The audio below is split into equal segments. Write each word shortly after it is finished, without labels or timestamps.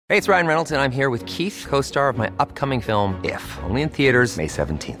Hey, it's Ryan Reynolds, and I'm here with Keith, co-star of my upcoming film, If, only in theaters May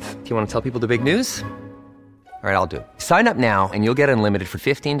 17th. Do you want to tell people the big news? All right, I'll do it. Sign up now and you'll get unlimited for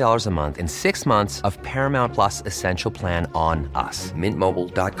 $15 a month and 6 months of Paramount Plus Essential Plan on us.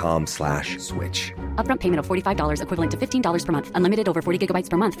 MintMobile.com/switch. Upfront payment of $45 equivalent to $15 per month. Unlimited over 40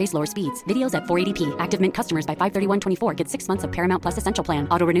 gigabytes per month. Face lower speeds. Videos at 480p. Active Mint customers by 531.24 get 6 months of Paramount Plus Essential Plan.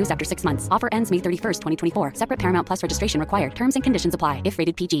 Auto renews after 6 months. Offer ends May 31st, 2024. Separate Paramount Plus registration required. Terms and conditions apply if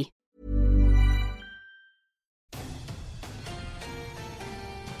rated PG.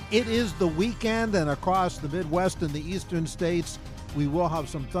 It is the weekend, and across the Midwest and the eastern states, we will have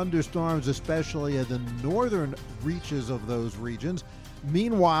some thunderstorms, especially in the northern reaches of those regions.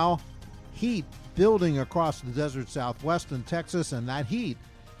 Meanwhile, heat building across the desert southwest in Texas, and that heat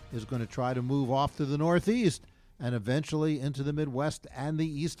is going to try to move off to the northeast and eventually into the Midwest and the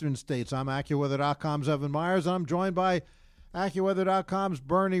eastern states. I'm AccuWeather.com's Evan Myers, and I'm joined by AccuWeather.com's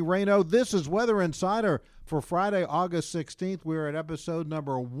Bernie Rayno. This is Weather Insider for Friday, August 16th. We're at episode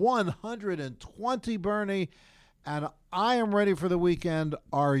number 120, Bernie, and I am ready for the weekend.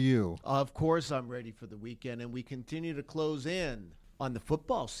 Are you? Of course I'm ready for the weekend, and we continue to close in on the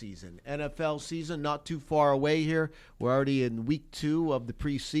football season. NFL season not too far away here. We're already in week 2 of the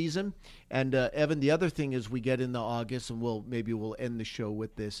preseason. And, Evan, the other thing is we get into August, and we'll end the show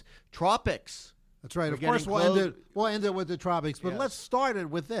with this. Tropics. That's right. We're of course, we'll end it with the tropics, but Yes. let's start it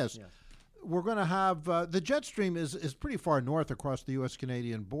with this. Yes. We're going to have the jet stream is pretty far north across the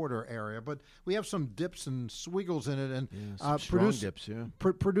U.S.-Canadian border area, but we have some dips and swiggles in it, and some strong dips, yeah.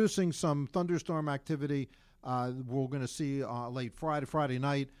 Producing some thunderstorm activity. We're going to see late Friday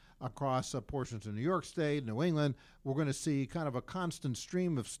night across portions of New York State, New England. We're going to see kind of a constant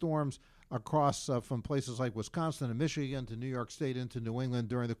stream of storms across from places like Wisconsin and Michigan to New York State into New England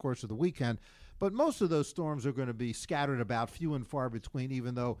during the course of the weekend. But most of those storms are going to be scattered about, few and far between,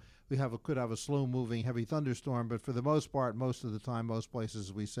 even though we could have a slow-moving heavy thunderstorm. But for the most part, most of the time, most places,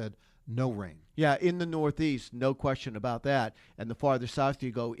 as we said, no rain. Yeah, in the Northeast, no question about that. And the farther south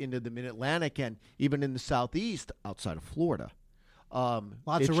you go into the Mid-Atlantic and even in the Southeast outside of Florida.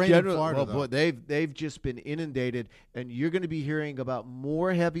 Lots of rain in Florida, though. Boy, they've just been inundated, and you're going to be hearing about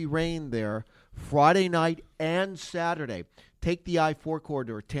more heavy rain there Friday night and Saturday. Take the I-4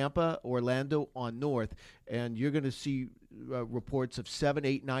 corridor, Tampa, Orlando on north, and you're going to see reports of 7,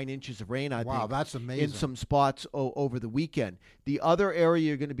 8, 9 inches of rain, I think. Wow, that's amazing. In some spots over the weekend. The other area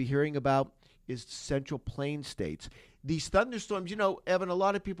you're going to be hearing about is Central Plain states. These thunderstorms, Evan, a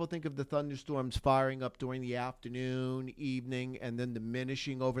lot of people think of the thunderstorms firing up during the afternoon, evening, and then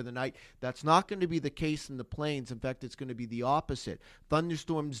diminishing over the night. That's not going to be the case in the plains. In fact, it's going to be the opposite.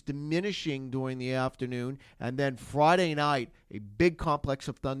 Thunderstorms diminishing during the afternoon, and then Friday night, a big complex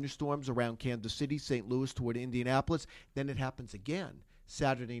of thunderstorms around Kansas City, St. Louis toward Indianapolis. Then it happens again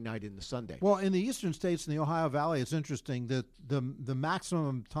Saturday night into Sunday. Well, in the eastern states in the Ohio Valley, it's interesting that the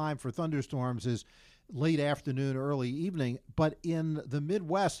maximum time for thunderstorms is late afternoon, early evening. But in the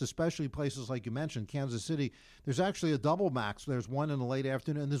Midwest, especially places like you mentioned, Kansas City, there's actually a double max. There's one in the late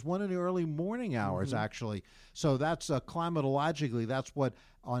afternoon, and there's one in the early morning hours, actually. So that's climatologically, that's what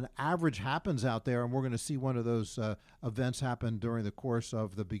on average happens out there, and we're going to see one of those events happen during the course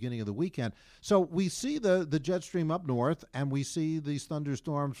of the beginning of the weekend. So we see the jet stream up north, and we see these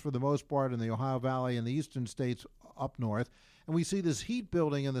thunderstorms for the most part in the Ohio Valley and the eastern states up north. And we see this heat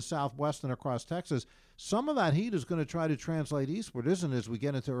building in the southwest and across Texas. Some of that heat is going to try to translate eastward, isn't it, as we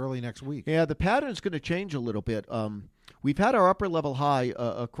get into early next week? Yeah, the pattern's going to change a little bit. We've had our upper level high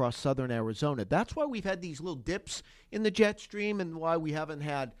across southern Arizona. That's why we've had these little dips in the jet stream and why we haven't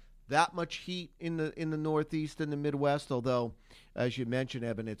had that much heat in the Northeast and the Midwest, although, as you mentioned,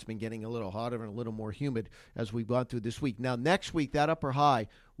 Evan, it's been getting a little hotter and a little more humid as we've gone through this week. Now, next week, that upper high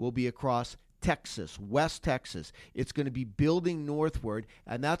will be across Texas, West Texas. It's going to be building northward,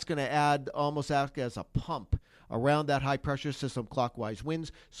 and that's going to almost act as a pump around that high-pressure system, clockwise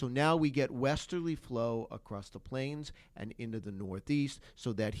winds. So now we get westerly flow across the plains and into the Northeast,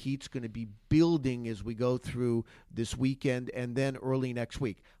 so that heat's going to be building as we go through this weekend and then early next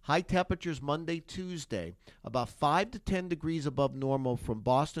week. High temperatures Monday, Tuesday, about 5 to 10 degrees above normal from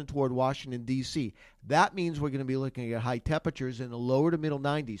Boston toward Washington, D.C. That means we're going to be looking at high temperatures in the lower to middle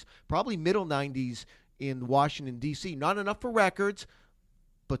 90s, probably middle 90s in Washington, D.C. Not enough for records,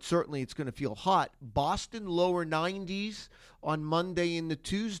 but certainly it's going to feel hot. Boston, lower 90s on Monday into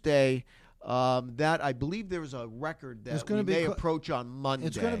Tuesday. That I believe there's a record that we may approach on Monday.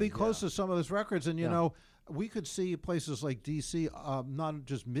 It's going to be close to some of those records. And, you know, we could see places like D.C., not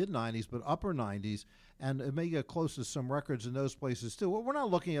just mid-90s, but upper 90s. and it may get close to some records in those places too. Well, we're not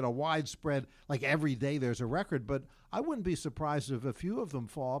looking at a widespread, like every day there's a record, but I wouldn't be surprised if a few of them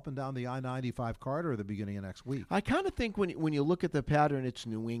fall up and down the I-95 corridor at the beginning of next week. I kind of think when you look at the pattern, it's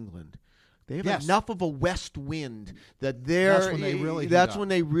New England. They have Yes. enough of a west wind that That's when they really heat that's up. when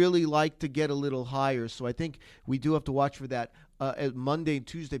they really like to get a little higher. So I think we do have to watch for that. Monday and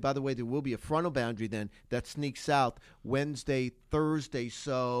Tuesday, by the way, there will be a frontal boundary then that sneaks south Wednesday, Thursday.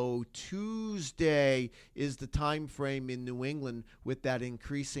 So Tuesday is the time frame in New England with that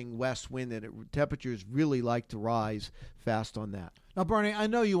increasing west wind, and temperatures really like to rise fast on that. Now, Bernie, I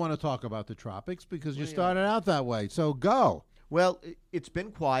know you want to talk about the tropics because you started out that way, so go. Well, it's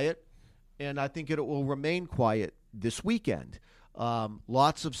been quiet, and I think it will remain quiet this weekend.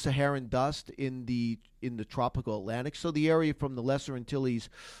 Lots of Saharan dust in the tropical Atlantic, so the area from the Lesser Antilles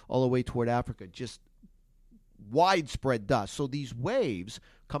all the way toward Africa, just widespread dust. So these waves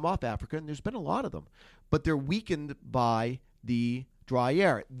come off Africa, and there's been a lot of them, but they're weakened by the dry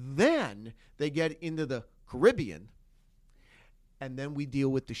air. Then they get into the Caribbean, and then we deal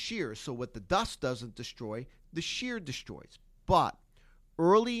with the shear. So what the dust doesn't destroy, the shear destroys. But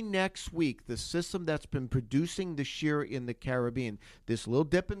early next week, the system that's been producing the shear in the Caribbean, this little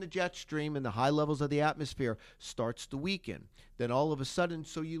dip in the jet stream and the high levels of the atmosphere starts to weaken. Then all of a sudden,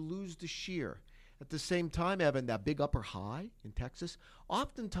 so you lose the shear. At the same time, Evan, that big upper high in Texas,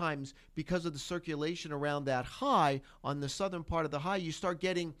 oftentimes because of the circulation around that high on the southern part of the high, you start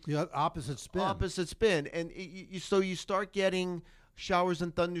getting Opposite spin. And so you start getting showers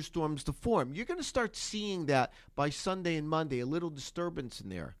and thunderstorms to form. You're going to start seeing that by Sunday and Monday, a little disturbance in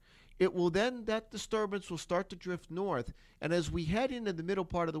there. It will then, that disturbance will start to drift north. And as we head into the middle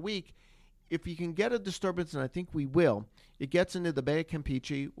part of the week, if you can get a disturbance, and I think we will, it gets into the Bay of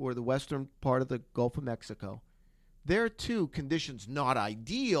Campeche or the western part of the Gulf of Mexico. There, too, conditions not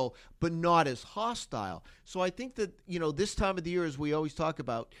ideal, but not as hostile. So I think that, this time of the year, as we always talk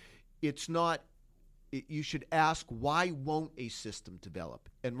about, it's not, you should ask, why won't a system develop?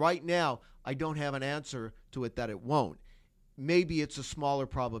 And right now, I don't have an answer to it that it won't. Maybe it's a smaller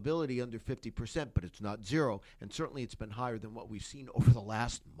probability, under 50%, but it's not zero. And certainly it's been higher than what we've seen over the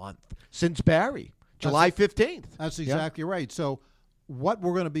last month since Barry, July 15th. That's exactly right. So what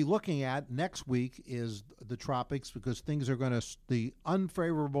we're going to be looking at next week is the tropics, because things are going to, the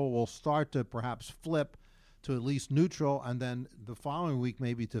unfavorable will start to perhaps flip to at least neutral, and then the following week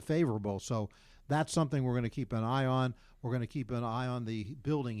maybe to favorable. So that's something we're going to keep an eye on. We're going to keep an eye on the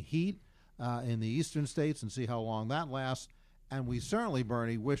building heat in the eastern states and see how long that lasts. And we certainly,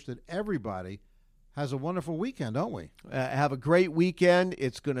 Bernie, wish that everybody has a wonderful weekend, don't we? Have a great weekend.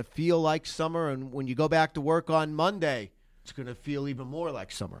 It's going to feel like summer, and when you go back to work on Monday, it's going to feel even more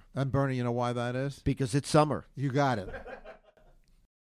like summer. And Bernie, you know why that is? Because it's summer. You got it.